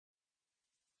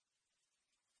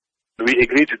We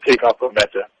agreed to take up the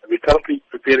matter. We're currently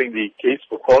preparing the case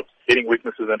for court, getting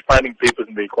witnesses and finding papers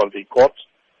in the equality court.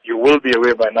 You will be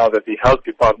aware by now that the health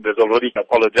department has already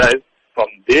apologized from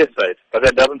their side, but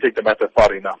that doesn't take the matter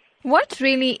far enough. What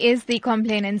really is the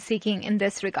complainant seeking in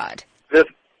this regard? The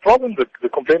problem that the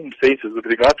complainant faces with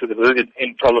regard to the religious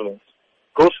intolerance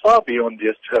goes far beyond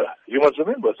just her. You must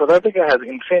remember, South Africa has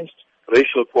entrenched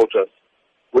racial quotas,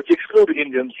 which exclude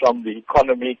Indians from the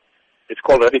economy. It's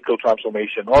called radical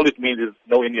transformation. All it means is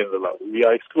no Indians allowed. We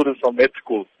are excluded from med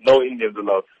schools, no Indians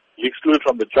allowed. We're excluded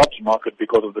from the jobs market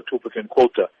because of the 2%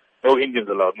 quota, no Indians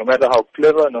allowed. No matter how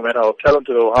clever, no matter how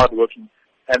talented or hardworking.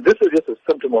 And this is just a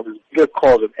symptom of this bigger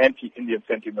cause of anti-Indian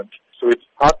sentiment. So it's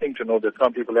heartening to know that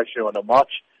some people actually want to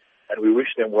march, and we wish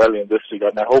them well in this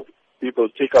regard. And I hope people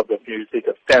take up the view, take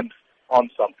a stand on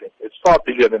something. It's far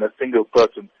bigger than a single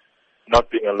person not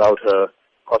being allowed her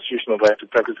constitutional right to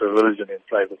practice her religion in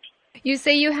private. You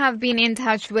say you have been in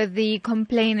touch with the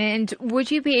complainant. Would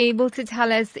you be able to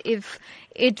tell us if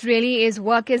it really is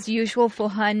work as usual for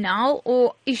her now,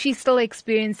 or is she still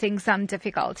experiencing some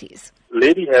difficulties?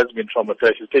 Lady has been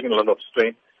traumatized. She's taken a lot of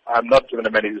strain. I'm not given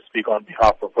a mandate to speak on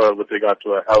behalf of her with regard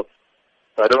to her health.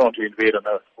 So I don't want to invade on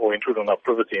her or intrude on her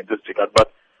privacy in this regard,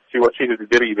 but she was treated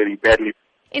very, very badly.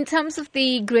 In terms of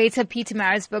the greater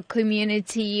Pietermaritzburg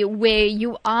community where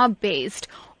you are based,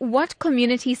 what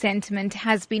community sentiment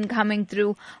has been coming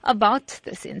through about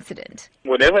this incident?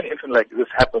 Whenever an incident like this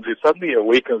happens, it suddenly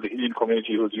awakens the Indian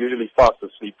community who's usually fast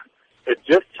asleep. It's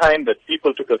just time that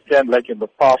people took a stand like in the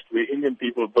past where Indian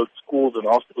people built schools and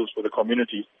hospitals for the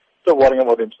community, still worrying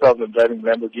about themselves and driving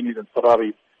Lamborghinis and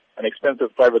Ferraris and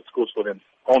expensive private schools for their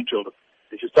own children.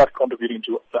 They should start contributing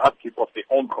to the upkeep of their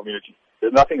own community.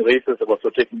 There's nothing racist about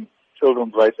protecting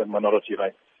children's rights and minority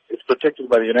rights. It's protected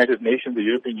by the United Nations, the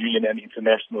European Union, and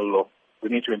international law. We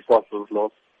need to enforce those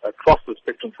laws across the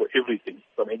spectrum for everything,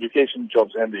 from education,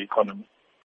 jobs, and the economy.